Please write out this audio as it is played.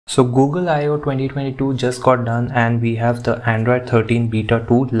So Google I/O 2022 just got done and we have the Android 13 Beta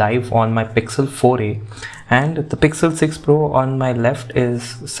 2 live on my Pixel 4a, and the Pixel 6 Pro on my left is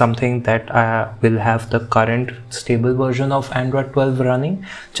something that will have the current stable version of Android 12 running,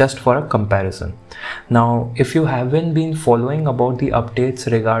 just for a comparison. Now if you haven't been following about the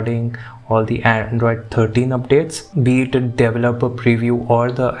updates regarding all the Android 13 updates, be it a developer preview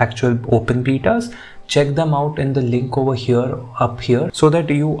or the actual open betas, check them out in the link over here, up here, so that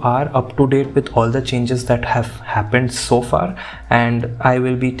you are up to date with all the changes that have happened so far. And I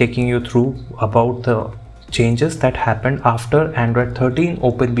will be taking you through about the changes that happened after Android 13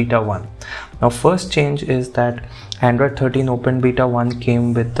 Open Beta 1. Now first change is that Android 13 Open Beta 1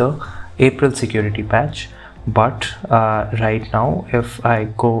 came with the April security patch, but right now if I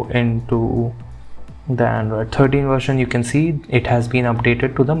go into the Android 13 version, you can see it has been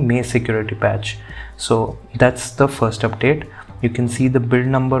updated to the May security patch. So that's the first update. You can see the build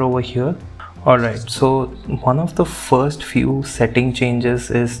number over here. Alright, so one of the first few setting changes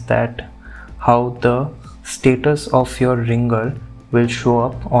is that how the status of your ringer will show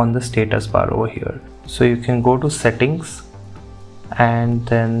up on the status bar over here. So you can go to settings and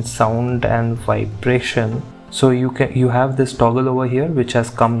then sound and vibration. So you have this toggle over here which has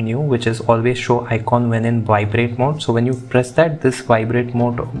come new, which is always show icon when in vibrate mode. So when you press that, this vibrate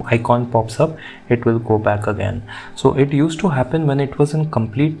mode icon pops up, it will go back again. So it used to happen when it was in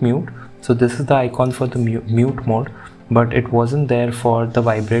complete mute. So this is the icon for the mute mode, but it wasn't there for the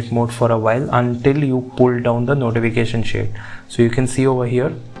vibrate mode for a while until you pull down the notification shade. So you can see over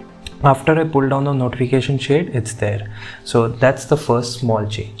here, after I pull down the notification shade, it's there. So that's the first small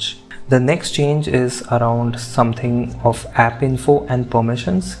change. The next change is around something of app info and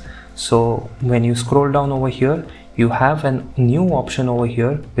permissions. So when you scroll down over here, you have a new option over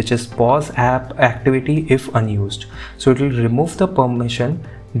here which is pause app activity if unused. So it will remove the permission,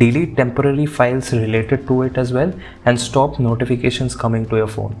 delete temporary files related to it as well, and stop notifications coming to your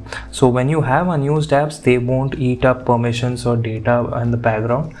phone. So when you have unused apps, they won't eat up permissions or data in the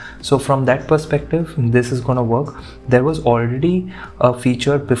background. So from that perspective, this is gonna work. There was already a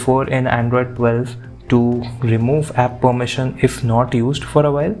feature before in Android 12 to remove app permission if not used for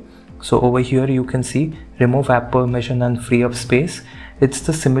a while. So over here you can see remove app permission and free up space. It's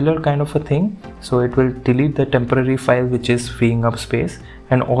the similar kind of a thing. So it will delete the temporary file which is freeing up space,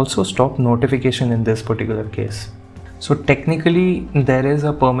 and also stop notification in this particular case. So technically there is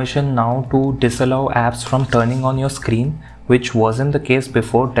a permission now to disallow apps from turning on your screen, which wasn't the case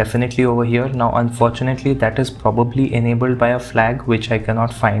before, definitely over here. Now unfortunately that is probably enabled by a flag which I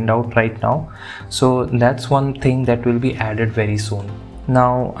cannot find out right now. So that's one thing that will be added very soon.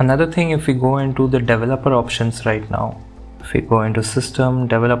 Now another thing, if we go into the developer options right now, if we go into system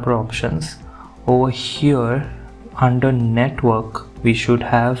developer options, over here under network we should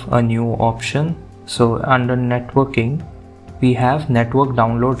have a new option. So under networking we have network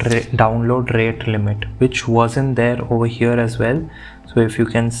download rate limit, which wasn't there over here as well. So if you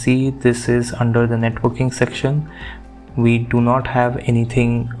can see, this is under the networking section. We do not have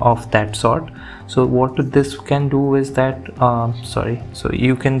anything of that sort. So what this can do is that so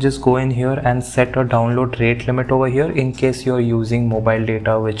you can just go in here and set a download rate limit over here in case you're using mobile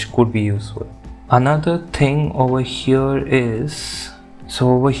data, which could be useful. Another thing over here is, so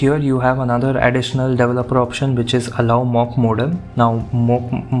over here you have another additional developer option which is allow mock modem. Now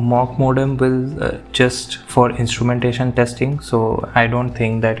mock modem will just for instrumentation testing, so I don't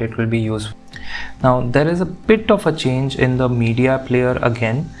think that it will be useful. Now there is a bit of a change in the media player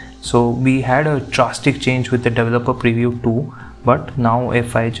again. So we had a drastic change with the developer preview 2, but now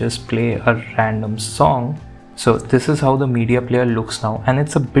if I just play a random song, so this is how the media player looks now, and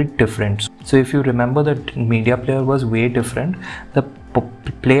it's a bit different. So if you remember, that media player was way different. The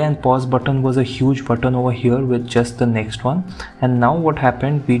play and pause button was a huge button over here with just the next one, and now what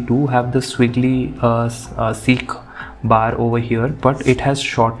happened, we do have the squiggly seek bar over here, but it has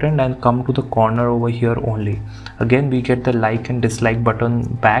shortened and come to the corner over here only. Again we get the like and dislike button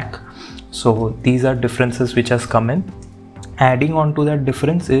back. So these are differences which has come in. Adding on to that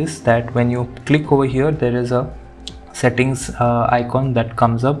difference is that when you click over here, there is a settings icon that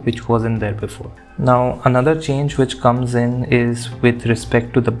comes up which wasn't there before. Now another change which comes in is with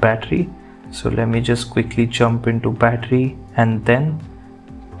respect to the battery. So let me just quickly jump into battery and then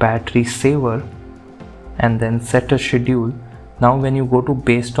battery saver and then set a schedule. Now when you go to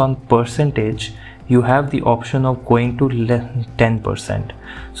based on percentage, you have the option of going to 10%.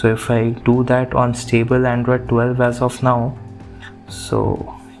 So if I do that on stable Android 12 as of now,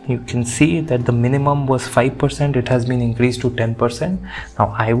 so you can see that the minimum was 5%, it has been increased to 10%.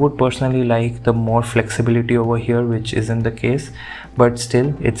 Now I would personally like the more flexibility over here, which isn't the case, but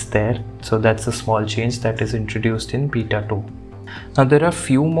still it's there. So that's a small change that is introduced in beta 2. Now there are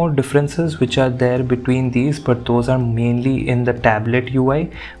few more differences which are there between these, but those are mainly in the tablet UI,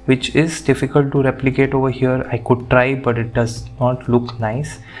 which is difficult to replicate over here. I could try, but it does not look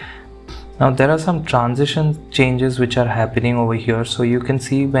nice. Now there are some transition changes which are happening over here. So you can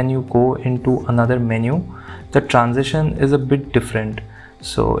see when you go into another menu, the transition is a bit different.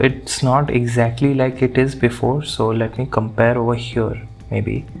 So it's not exactly like it is before. So let me compare over here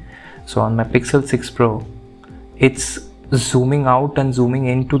maybe. So on my Pixel 6 Pro, it's zooming out and zooming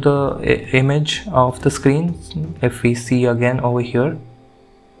into the image of the screen, if we see again over here.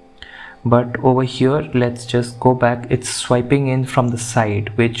 But over here, let's just go back, it's swiping in from the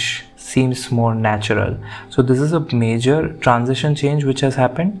side, which seems more natural. So this is a major transition change which has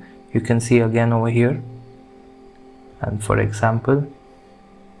happened. You can see again over here, and for example,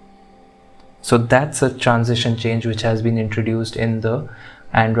 so that's a transition change which has been introduced in the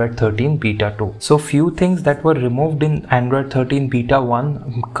Android 13 beta 2. So few things that were removed in Android 13 beta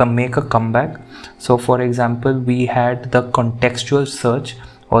 1 make a comeback. So for example, we had the contextual search.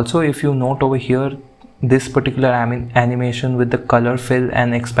 Also, if you note over here, this particular animation with the color fill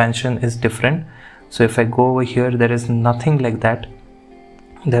and expansion is different. So if I go over here, there is nothing like that.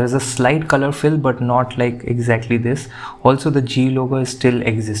 There is a slight color fill, but not like exactly this. Also, the G logo is still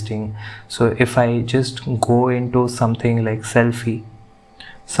existing. So if I just go into something like selfie,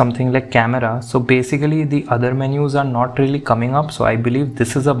 something like camera, so basically the other menus are not really coming up. So I believe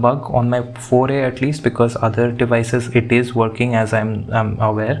this is a bug on my 4A at least, because other devices it is working, as I'm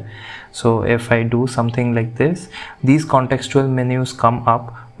aware. So if I do something like this, these contextual menus come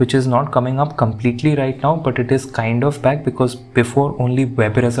up, which is not coming up completely right now, but it is kind of back, because before only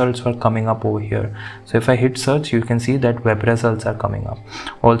web results were coming up over here. So if I hit search, you can see that web results are coming up.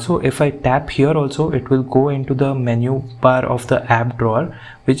 Also, if I tap here also, it will go into the menu bar of the app drawer,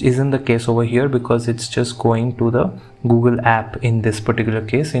 which isn't the case over here, because it's just going to the Google app in this particular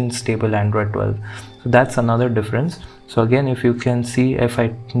case in stable Android 12. So that's another difference. So again, if you can see, if I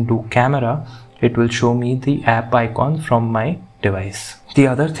do camera, it will show me the app icon from my device. The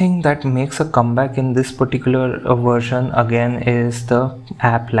other thing that makes a comeback in this particular version again is the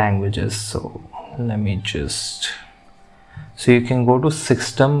app languages. So let me just, so you can go to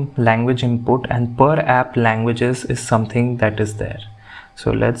system language input, and per app languages is something that is there.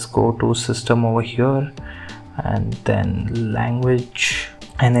 So let's go to system over here, and then language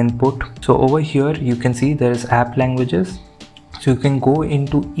and input. So over here you can see there is app languages. So you can go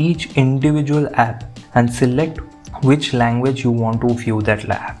into each individual app and select which language you want to view that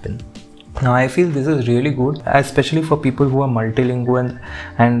app in. Now I feel this is really good, especially for people who are multilingual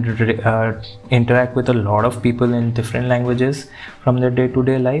and interact with a lot of people in different languages from their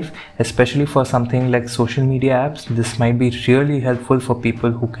day-to-day life. Especially for something like social media apps, this might be really helpful for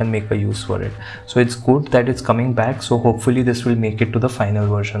people who can make a use for it. So it's good that it's coming back. So hopefully this will make it to the final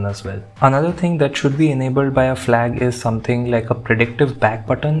version as well. Another thing that should be enabled by a flag is something like a predictive back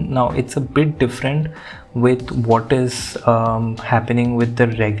button. Now it's a bit different with what is happening with the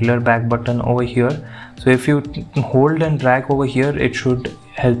regular back button over here. So if you hold and drag over here, it should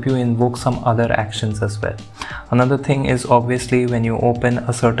help you invoke some other actions as well. Another thing is obviously when you open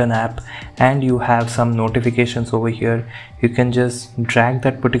a certain app and you have some notifications over here, you can just drag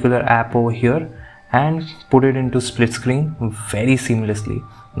that particular app over here and put it into split screen very seamlessly.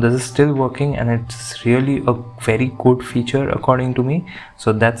 This is still working, and it's really a very good feature according to me.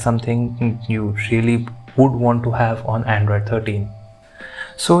 So that's something you really would want to have on Android 13.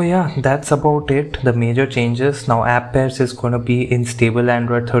 So yeah, that's about it, the major changes. Now app pairs is going to be in stable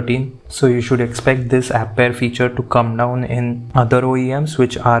Android 13. So you should expect this app pair feature to come down in other OEMs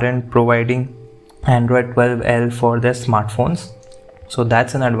which aren't providing Android 12L for their smartphones. So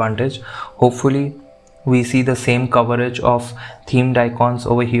that's an advantage. Hopefully we see the same coverage of themed icons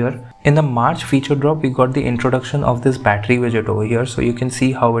over here. In the March feature drop, we got the introduction of this battery widget over here, so you can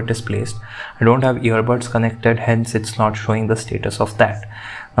see how it is placed. I don't have earbuds connected, hence it's not showing the status of that.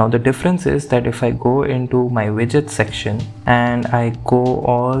 Now the difference is that if I go into my widget section and I go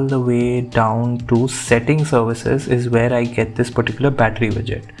all the way down to setting services, is where I get this particular battery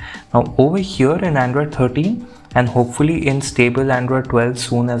widget. Now over here in Android 13, and hopefully in stable Android 12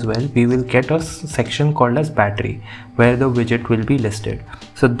 soon as well, we will get a section called as battery, where the widget will be listed.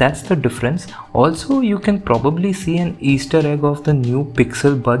 So that's the difference. Also, you can probably see an Easter egg of the new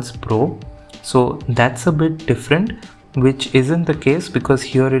Pixel Buds Pro. So that's a bit different, which isn't the case, because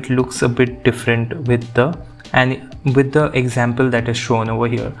here it looks a bit different with the example that is shown over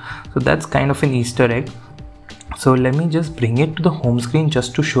here. So that's kind of an Easter egg. So let me just bring it to the home screen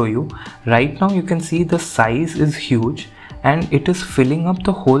just to show you. Right now you can see the size is huge, and it is filling up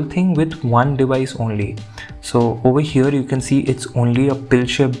the whole thing with one device only. So over here you can see it's only a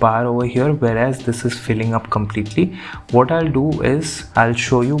pill-shaped bar over here, whereas this is filling up completely. What I'll do is I'll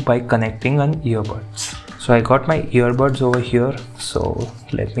show you by connecting an earbuds. So I got my earbuds over here, so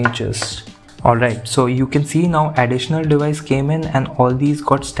let me just... Alright, so you can see now additional device came in and all these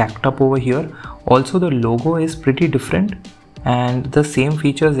got stacked up over here. Also the logo is pretty different and the same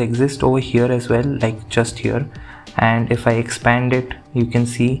features exist over here as well, like just here. And if I expand it, you can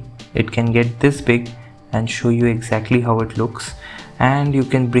see it can get this big and show you exactly how it looks. And you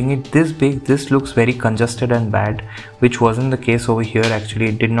can bring it this big. This looks very congested and bad, which wasn't the case over here. Actually,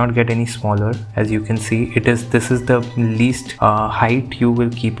 it did not get any smaller. As you can see, this is the least height you will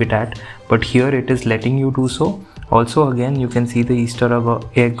keep it at, but here it is letting you do so. Also, again, you can see the Easter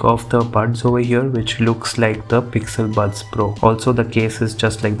egg of the buds over here, which looks like the Pixel Buds Pro. Also, the case is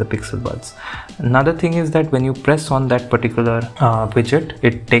just like the Pixel Buds. Another thing is that when you press on that particular widget,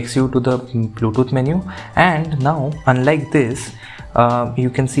 it takes you to the Bluetooth menu. And now, unlike this, you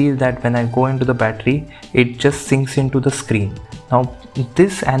can see that when I go into the battery, it just syncs into the screen. Now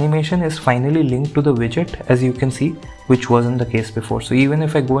this animation is finally linked to the widget, as you can see, which wasn't the case before. So even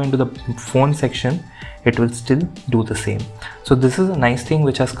if I go into the phone section, it will still do the same. So this is a nice thing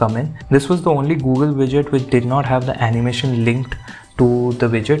which has come in. This was the only Google widget which did not have the animation linked to the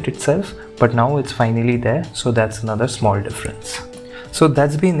widget itself, but now it's finally there. So that's another small difference. So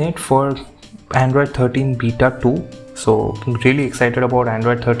that's been it for Android 13 Beta 2. So really excited about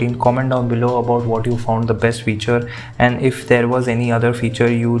Android 13. Comment down below about what you found the best feature and if there was any other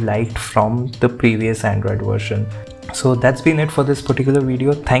feature you liked from the previous Android version. So that's been it for this particular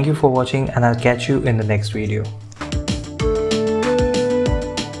video. Thank you for watching and I'll catch you in the next video.